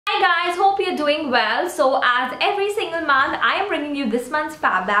guys, hope you're doing well. So as every single month I am bringing you this month's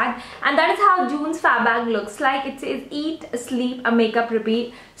fab bag, and that is how June's fab bag looks like. It says eat, sleep, a makeup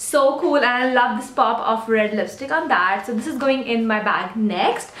repeat. So cool, and I love this pop of red lipstick on that. So this is going in my bag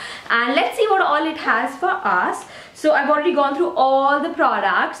next, and let's see what all it has for us. So I've already gone through all the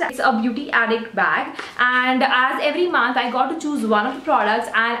products. It's a Beauty Addict bag, and as every month I got to choose one of the products,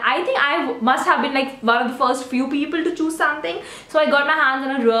 and I think I must have been like one of the first few people to choose something. So I got my hands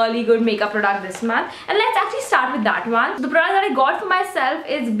on a really good makeup product this month, and let's actually start with that one. The product that I got for myself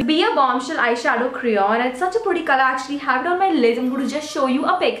is A Bombshell Eyeshadow Crayon. It's such a pretty color. I actually have it on my lid. I'm going to just show you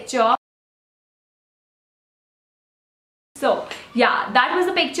a picture. So yeah, that was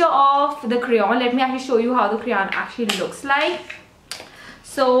the picture of the crayon. Let me actually show you how the crayon actually looks like.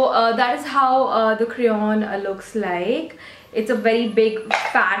 So that is how the crayon looks like. It's a very big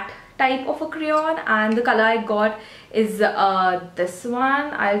fat type of a crayon, and the color I got is this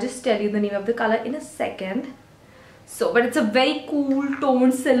one. I'll just tell you the name of the color in a second. So, but it's a very cool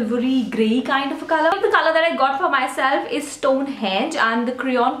toned silvery grey kind of a color. The color that I got for myself is Stone Henge, and the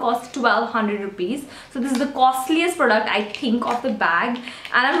crayon costs 1200 rupees. So this is the costliest product I think of the bag,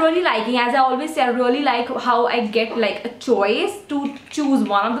 and I'm really liking, as I always say, I really like how I get like a choice to choose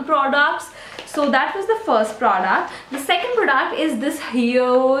one of the products. So that was the first product. The second product is this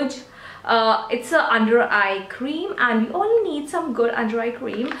huge it's a under eye cream, and we all need some good under eye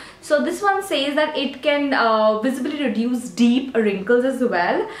cream. So this one says that it can visibly reduce deep wrinkles as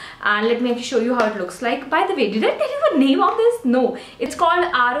well, and let me actually show you how it looks like. By the way, did I tell you the name of this? No, it's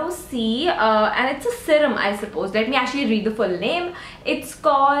called RoC, and it's a serum, I suppose. Let me actually read the full name. It's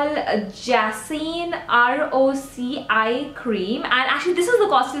called Janseen RoC Eye Cream, and actually this is the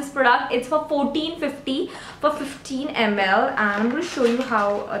costliest product. It's for 1450 for 15 ml, and I'm going to show you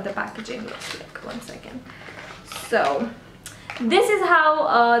how the packaging looks like. One second. So this is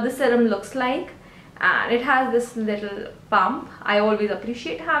how the serum looks like, and it has this little pump. I always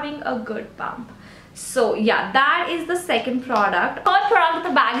appreciate having a good pump. So yeah, that is the second product. Third product of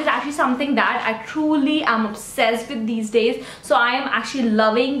the bag is actually something that I truly am obsessed with these days. So I am actually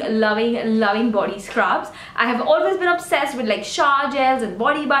loving body scrubs. I have always been obsessed with like shower gels and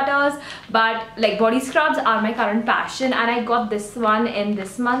body butters, but like body scrubs are my current passion, and I got this one in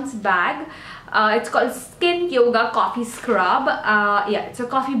this month's bag. It's called Skin Yoga Coffee Scrub. Yeah, it's a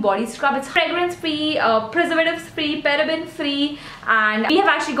coffee body scrub. It's fragrance free, preservatives free, paraben free, and we have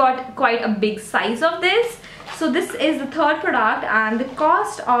actually got quite a big size of this. So this is the third product, and the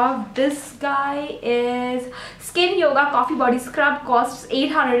cost of this guy is Skin Yoga Coffee Body Scrub costs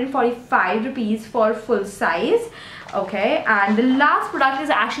 845 rupees for full size. Okay, and the last product is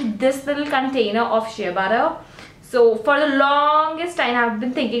actually this little container of shea butter. So for the longest time I've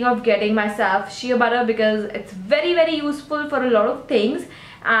been thinking of getting myself shea butter because it's very useful for a lot of things,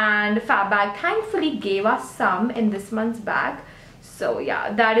 and Fab Bag thankfully gave us some in this month's bag. So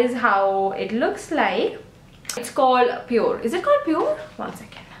yeah, that is how it looks like. It's called Pure. Is it called Pure? One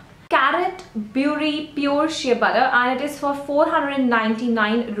second. Carrot Beauty Pure Shea Butter, and it is for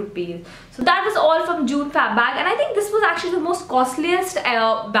 499 rupees. So that was all from June Fab Bag, and I think this was actually the most costliest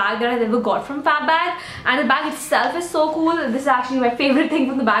bag that I've ever got from Fab Bag, and the bag itself is so cool. This is actually my favorite thing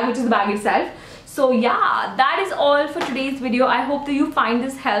from the bag, which is the bag itself. So yeah, that is all for today's video. I hope that you find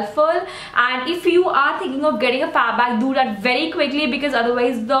this helpful, and if you are thinking of getting a Fab Bag, do that very quickly, because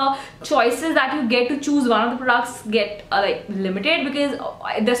otherwise the choices that you get to choose one of the products get like limited, because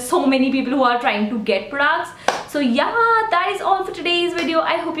there's so many people who are trying to get products. So yeah, that is all for today's video.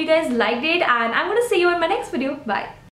 I hope you guys liked it, and I'm gonna see you in my next video. Bye.